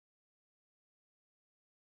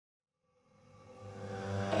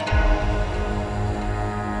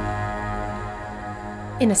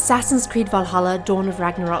In Assassin's Creed Valhalla, Dawn of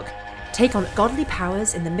Ragnarok, take on godly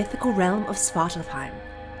powers in the mythical realm of Svartalfheim.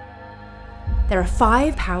 There are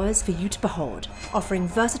 5 powers for you to behold, offering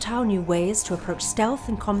versatile new ways to approach stealth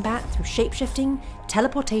and combat through shapeshifting,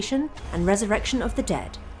 teleportation, and resurrection of the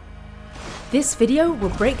dead. This video will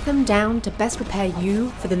break them down to best prepare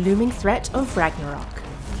you for the looming threat of Ragnarok.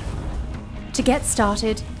 To get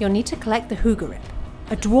started, you'll need to collect the Hugr-Rip,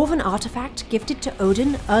 a dwarven artifact gifted to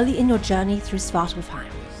Odin early in your journey through Svartalfheim.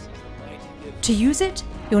 To use it,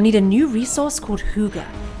 you'll need a new resource called Hugr,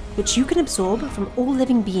 which you can absorb from all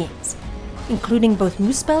living beings, including both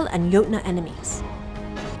Muspel and Jotun enemies.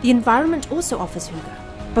 The environment also offers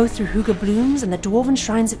Hugr, both through Hugr blooms and the dwarven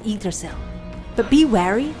shrines of Yggdrasil, but be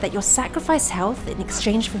wary that you'll sacrifice health in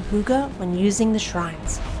exchange for Hugr when using the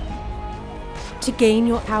shrines. To gain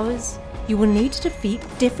your powers, you will need to defeat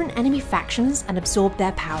different enemy factions and absorb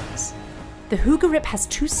their powers. The Hugr-Rip has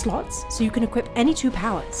 2 slots, so you can equip any 2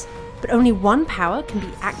 powers, but only 1 power can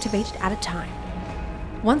be activated at a time.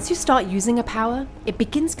 Once you start using a power, it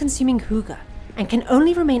begins consuming Hugr, and can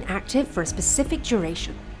only remain active for a specific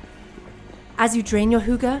duration. As you drain your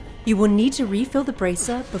Hugr, you will need to refill the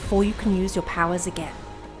bracer before you can use your powers again.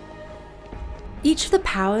 Each of the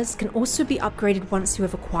powers can also be upgraded once you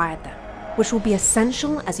have acquired them, which will be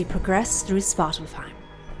essential as you progress through Svartalfheim.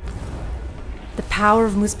 The power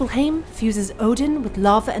of Muspelheim fuses Odin with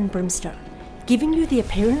lava and brimstone, giving you the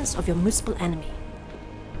appearance of your Muspel enemy.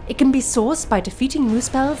 It can be sourced by defeating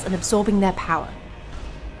Muspels and absorbing their power.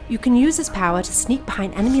 You can use this power to sneak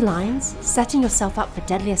behind enemy lines, setting yourself up for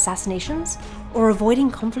deadly assassinations, or avoiding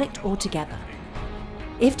conflict altogether.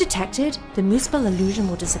 If detected, the Muspel illusion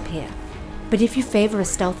will disappear. But if you favor a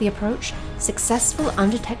stealthy approach, successful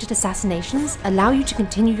undetected assassinations allow you to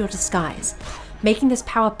continue your disguise, making this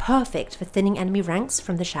power perfect for thinning enemy ranks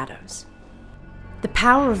from the shadows. The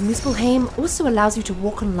power of Muspelheim also allows you to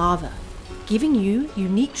walk on lava, giving you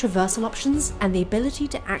unique traversal options and the ability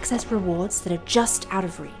to access rewards that are just out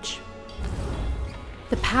of reach.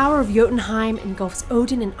 The power of Jotunheim engulfs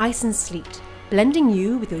Odin in ice and sleet, blending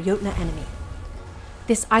you with your Jotun enemy.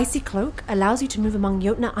 This icy cloak allows you to move among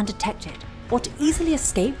Jotun undetected, or to easily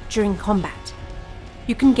escape during combat.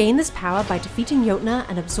 You can gain this power by defeating Jotun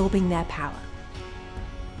and absorbing their power.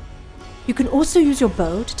 You can also use your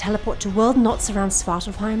bow to teleport to world knots around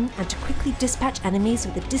Svartalfheim and to quickly dispatch enemies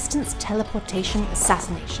with a distance teleportation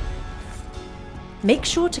assassination. Make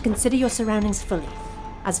sure to consider your surroundings fully,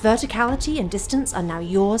 as verticality and distance are now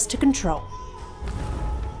yours to control.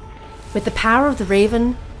 With the power of the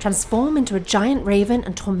Raven, transform into a giant raven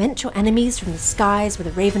and torment your enemies from the skies with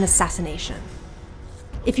a raven assassination.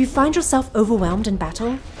 If you find yourself overwhelmed in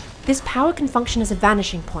battle, this power can function as a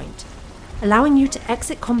vanishing point, allowing you to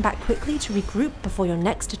exit combat quickly to regroup before your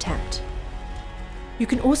next attempt. You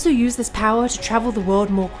can also use this power to travel the world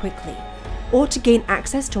more quickly, or to gain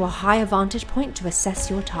access to a higher vantage point to assess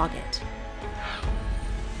your target.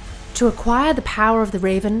 To acquire the power of the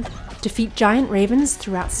Raven, defeat giant ravens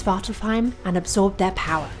throughout Svartalfheim and absorb their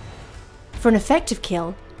power. For an effective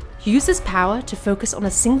kill, use this power to focus on a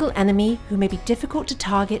single enemy who may be difficult to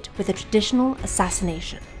target with a traditional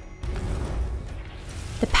assassination.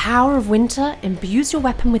 The power of winter imbues your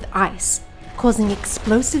weapon with ice, causing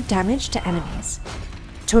explosive damage to enemies.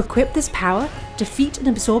 To equip this power, defeat and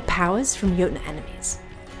absorb powers from Jotun enemies.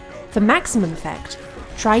 For maximum effect,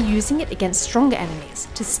 try using it against stronger enemies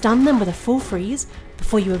to stun them with a full freeze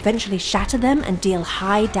before you eventually shatter them and deal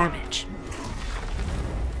high damage.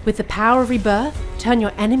 With the power of Rebirth, turn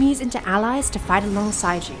your enemies into allies to fight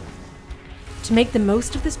alongside you. To make the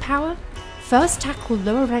most of this power, first tackle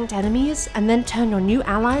lower ranked enemies and then turn your new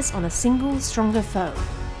allies on a single, stronger foe.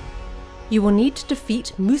 You will need to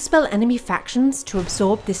defeat Muspel enemy factions to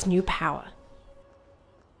absorb this new power.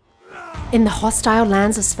 In the hostile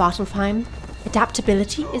lands of Svartalfheim,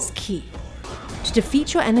 adaptability is key. To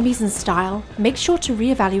defeat your enemies in style, make sure to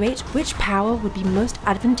reevaluate which power would be most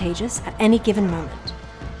advantageous at any given moment.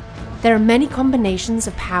 There are many combinations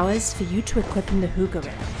of powers for you to equip in the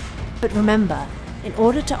Hugr-Rip, but remember, in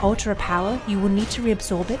order to alter a power, you will need to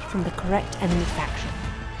reabsorb it from the correct enemy faction.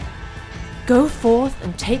 Go forth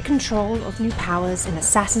and take control of new powers in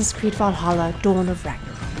Assassin's Creed Valhalla, Dawn of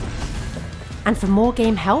Ragnarok. And for more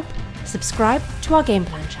game help, subscribe to our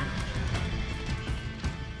Gameplan channel.